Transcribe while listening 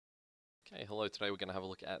Okay, hello. Today we're going to have a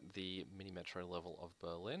look at the mini metro level of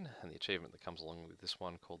Berlin and the achievement that comes along with this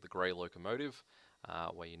one called the Grey Lokomotive,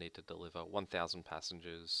 where you need to deliver 1,000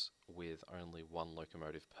 passengers with only one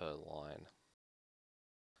locomotive per line.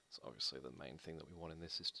 So obviously the main thing that we want in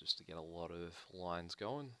this is just to get a lot of lines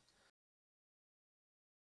going.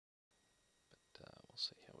 But we'll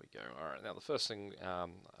see how we go. Alright, now the first thing,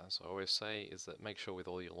 as I always say, is that make sure with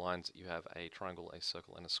all your lines that you have a triangle, a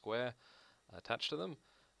circle and a square attached to them.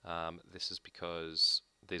 This is because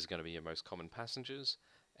these are going to be your most common passengers,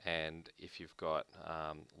 and if you've got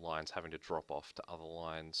lines having to drop off to other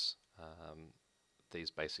lines, these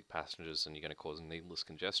basic passengers, then you're going to cause needless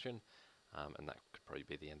congestion, and that could probably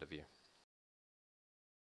be the end of you.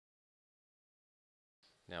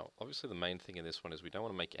 Now, obviously the main thing in this one is we don't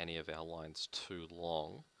want to make any of our lines too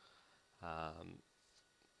long,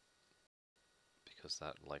 because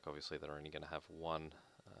that, obviously they're only going to have one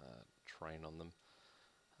train on them.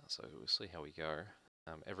 So we'll see how we go.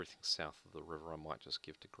 Everything south of the river I might just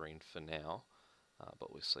give to green for now,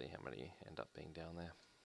 but we'll see how many end up being down there.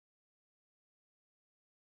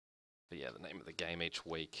 But yeah, the name of the game each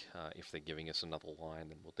week, if they're giving us another line,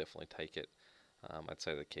 then we'll definitely take it. I'd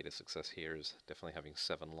say the key to success here is definitely having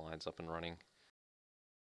 7 lines up and running.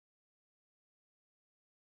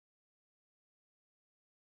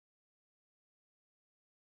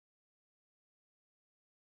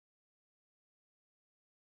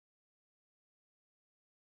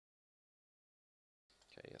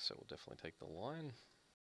 Okay, yeah, so we'll definitely take the line.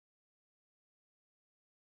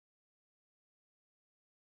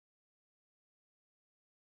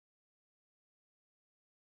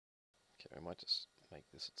 Okay, we might just make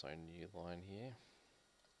this its own new line here.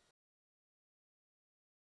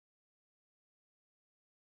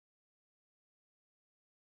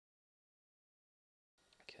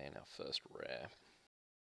 Okay, now first rare.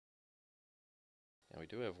 Now we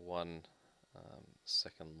do have one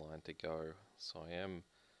second line to go, so I am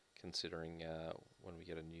considering when we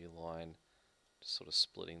get a new line, just sort of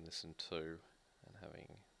splitting this in two and having,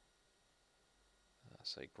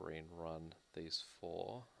 say, green run these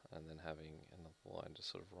 4, and then having another line to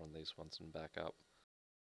sort of run these ones and back up.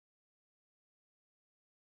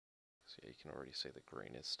 So yeah, you can already see that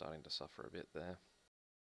green is starting to suffer a bit there.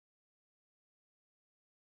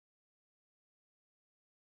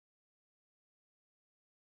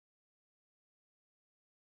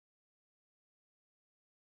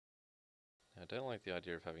 Now, I don't like the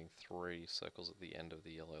idea of having 3 circles at the end of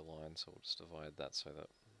the yellow line, so we'll just divide that so that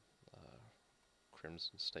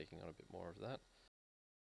crimson's taking on a bit more of that.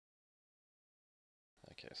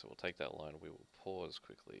 Okay, so we'll take that line, we will pause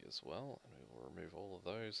quickly as well, and we will remove all of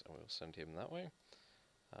those, and we will send him that way.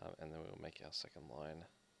 And then we will make our second line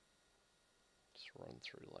just run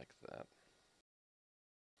through like that.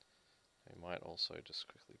 We might also just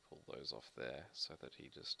quickly pull those off there so that he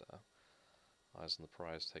just eyes on the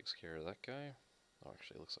prize, takes care of that guy. Oh,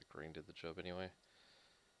 actually, it looks like green did the job anyway.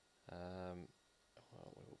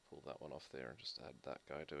 Well, we will pull that one off there and just add that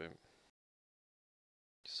guy to him.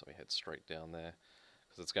 Just so we head straight down there.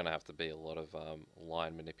 Because it's going to have to be a lot of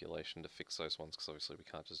line manipulation to fix those ones, because obviously we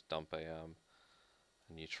can't just dump a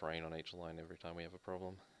new train on each line every time we have a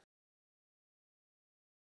problem.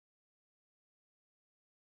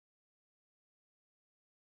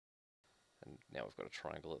 And now we've got a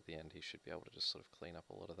triangle at the end, he should be able to just sort of clean up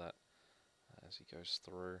a lot of that as he goes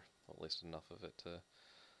through, or at least enough of it to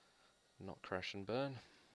not crash and burn.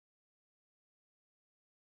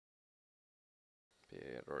 But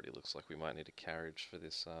yeah, it already looks like we might need a carriage for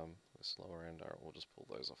this this lower end. Alright, we'll just pull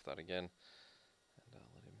those off that again and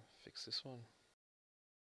let him fix this one.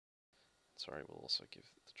 Sorry, we'll also give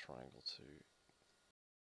the triangle to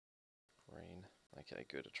green. Okay,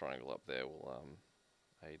 good. A triangle up there will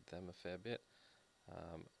aid them a fair bit.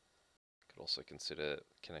 Could also consider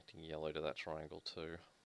connecting yellow to that triangle too.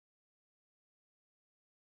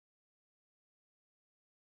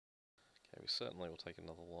 Okay, we certainly will take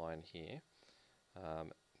another line here.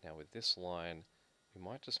 Now with this line, we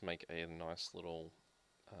might just make a nice little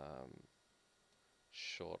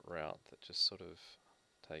short route that just sort of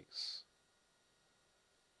takes,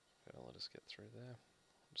 let us get through there.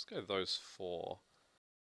 Just go those 4.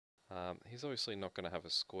 He's obviously not going to have a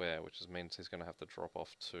square, which means he's going to have to drop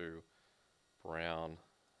off to brown.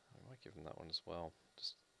 I might give him that one as well,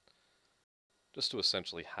 just to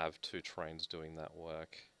essentially have 2 trains doing that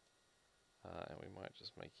work. And we might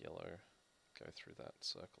just make yellow go through that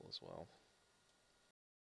circle as well.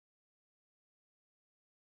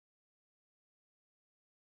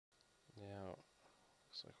 Now,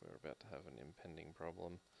 looks like we're about to have an impending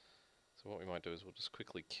problem. So what we might do is we'll just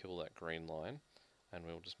quickly kill that green line, and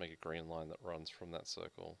we'll just make a green line that runs from that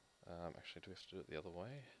circle Actually, do we have to do it the other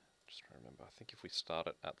way? Just trying to remember. I think if we start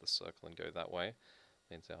it at the circle and go that way,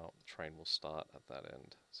 means our train will start at that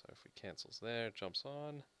end. So if we cancels there, jumps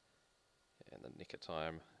on, in the nick of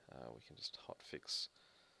time, we can just hot fix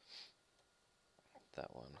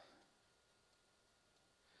that one.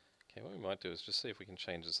 Okay, what we might do is just see if we can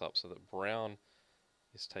change this up so that brown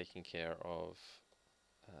is taking care of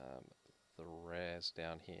the rares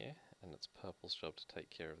down here, and it's purple's job to take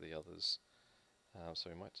care of the others. So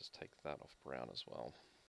we might just take that off brown as well,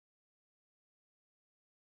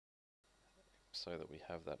 so that we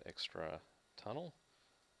have that extra tunnel,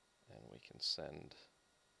 and we can send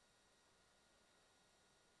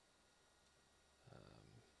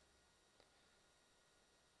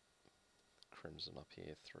crimson up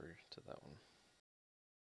here through to that one.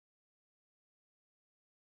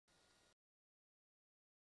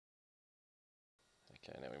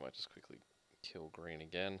 Okay, now we might just quickly kill green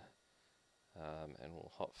again, and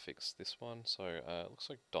we'll hot fix this one. So it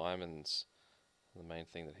looks like diamonds are the main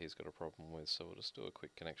thing that he's got a problem with, so we'll just do a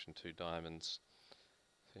quick connection to diamonds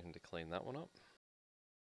for him to clean that one up.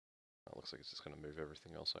 It looks like it's just going to move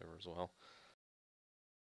everything else over as well.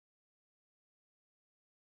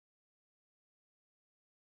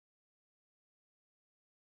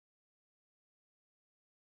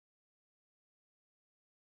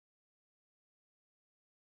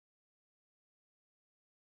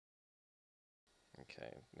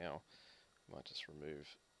 Okay, now we might just remove,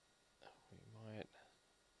 we might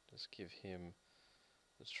just give him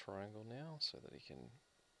the triangle now so that he can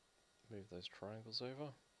move those triangles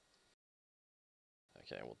over.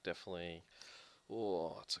 Okay, we'll definitely,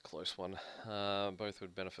 oh, it's a close one. Both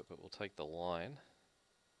would benefit, but we'll take the line.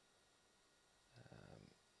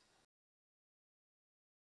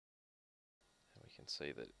 And we can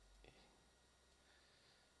see that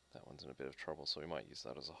that one's in a bit of trouble, so we might use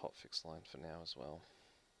that as a hotfix line for now as well.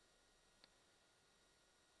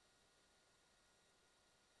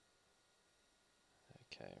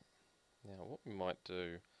 Okay, now what we might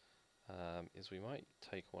do is we might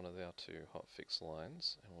take one of our two hotfix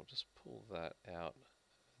lines and we'll just pull that out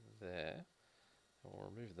there, and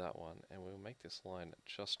we'll remove that one, and we'll make this line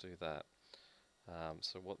just do that.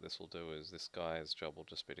 So what this will do is this guy's job will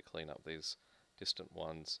just be to clean up these distant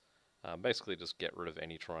ones, basically just get rid of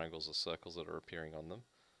any triangles or circles that are appearing on them,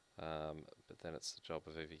 but then it's the job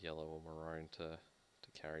of either yellow or maroon to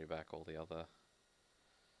carry back all the other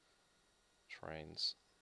trains.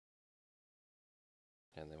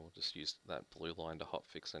 And then we'll just use that blue line to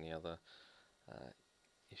hotfix any other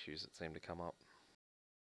issues that seem to come up.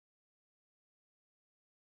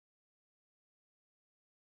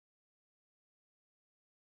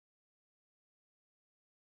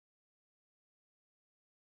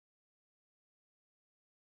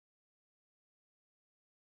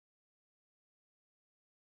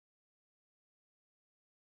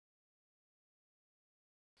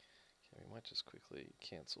 Okay, we might just quickly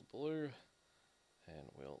cancel blue, and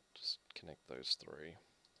we'll just connect those three,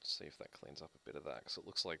 see if that cleans up a bit of that, because it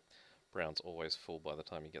looks like brown's always full by the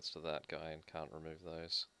time he gets to that guy and can't remove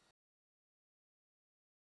those.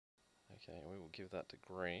 Okay, we will give that to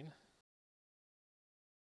green.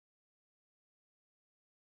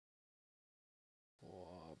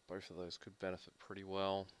 Oh, both of those could benefit pretty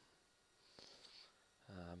well,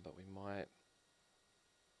 but we might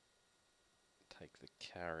take the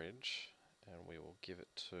carriage and we will give it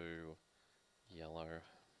to yellow.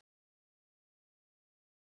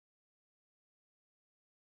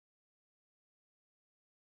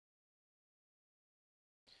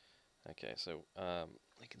 Okay, so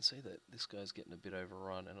you can see that this guy's getting a bit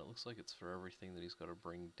overrun, and it looks like it's for everything that he's got to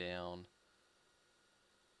bring down.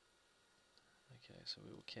 Okay, so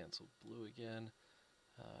we will cancel blue again.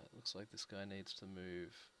 It looks like this guy needs to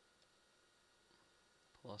move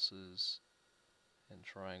pluses and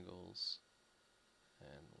triangles,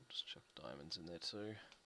 and we'll just chuck diamonds in there too.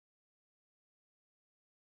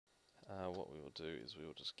 What we will do is we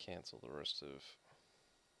will just cancel the rest of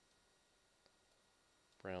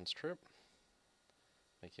brown's trip,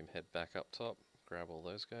 make him head back up top, grab all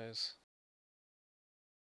those guys.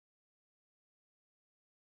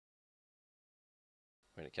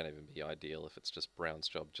 I mean, it can't even be ideal if it's just brown's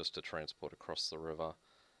job just to transport across the river,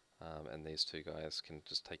 and these two guys can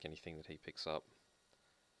just take anything that he picks up.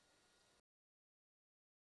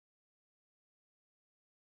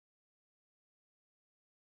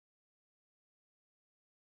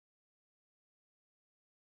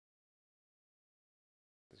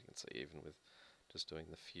 As you can see, even with just doing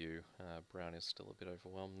the few, brown is still a bit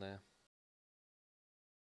overwhelmed there.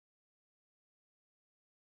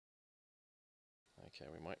 Okay,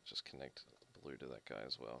 we might just connect blue to that guy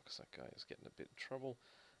as well, because that guy is getting a bit in trouble.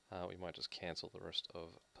 We might just cancel the rest of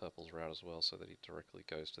purple's route as well so that he directly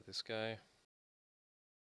goes to this guy.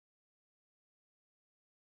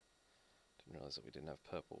 Didn't realize that we didn't have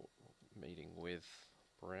purple meeting with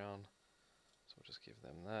brown, so we'll just give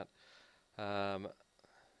them that.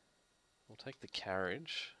 We'll take the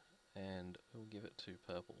carriage and we'll give it to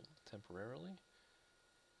purple temporarily,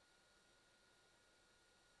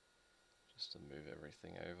 just to move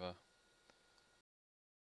everything over.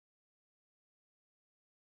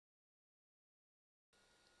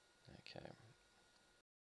 Okay.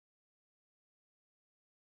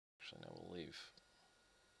 Actually, now we'll leave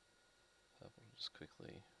purple, just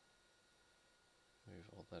quickly move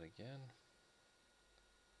all that again.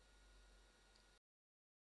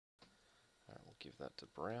 Alright, we'll give that to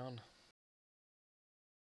brown.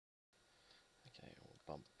 Okay, we'll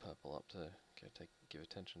bump purple up to give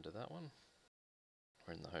attention to that one.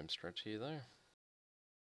 We're in the home stretch here though.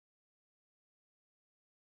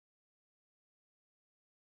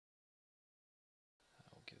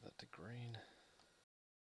 We'll give that to green.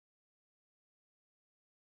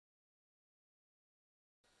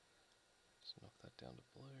 Just knock that down to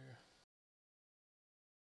blue.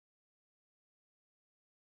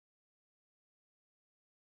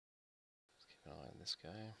 Just keep an eye on this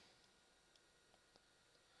guy.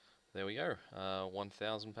 There we go,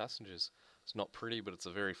 1,000 passengers. It's not pretty, but it's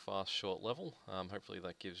a very fast, short level. Hopefully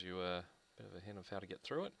that gives you a bit of a hint of how to get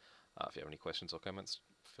through it. If you have any questions or comments,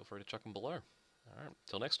 feel free to chuck them below. Alright,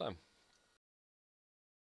 till next time.